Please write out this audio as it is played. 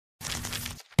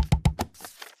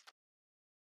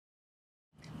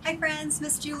Hi friends,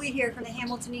 Miss Julie here from the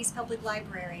Hamilton East Public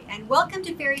Library, and welcome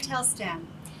to Fairytale STEM.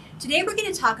 Today we're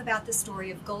going to talk about the story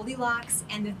of Goldilocks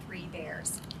and the Three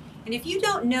Bears. And if you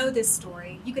don't know this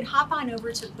story, you can hop on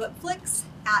over to BookFlix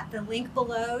at the link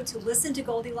below to listen to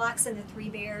Goldilocks and the Three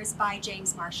Bears by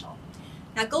James Marshall.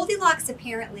 Now Goldilocks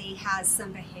apparently has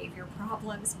some behavior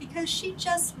problems because she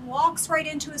just walks right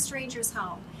into a stranger's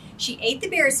home. She ate the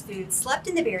bear's food, slept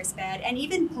in the bear's bed, and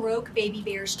even broke Baby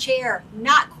Bear's chair.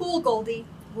 Not cool, Goldie.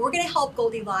 We're going to help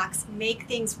Goldilocks make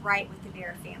things right with the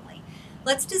bear family.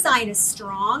 Let's design a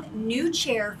strong, new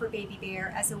chair for Baby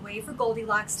Bear as a way for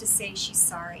Goldilocks to say she's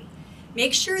sorry.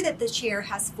 Make sure that the chair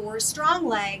has 4 strong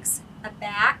legs, a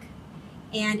back,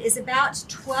 and is about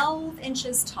 12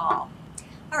 inches tall.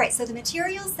 All right, so the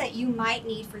materials that you might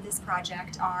need for this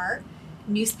project are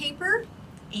newspaper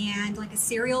and like a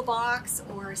cereal box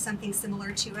or something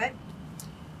similar to it,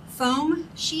 foam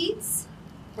sheets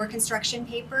or construction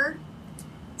paper,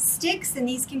 sticks, and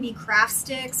these can be craft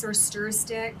sticks or stir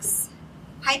sticks,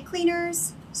 pipe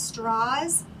cleaners,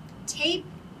 straws, tape,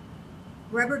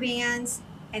 rubber bands,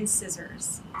 and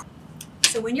scissors.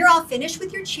 So when you're all finished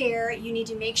with your chair, you need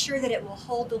to make sure that it will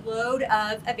hold the load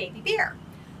of a baby bear.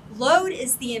 Load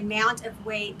is the amount of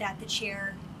weight that the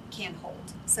chair can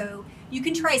hold. So you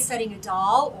can try setting a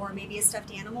doll or maybe a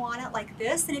stuffed animal on it like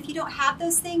this, and if you don't have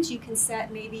those things, you can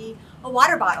set maybe a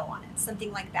water bottle on it,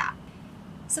 something like that.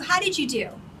 So how did you do?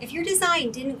 If your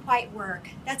design didn't quite work,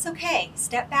 that's okay.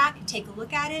 Step back, take a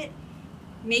look at it,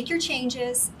 make your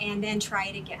changes, and then try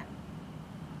it again.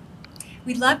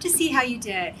 We'd love to see how you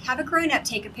did. Have a grown-up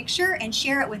take a picture and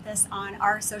share it with us on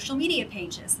our social media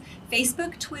pages,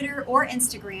 Facebook, Twitter, or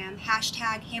Instagram,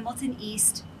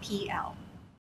 #HamiltonEastPL.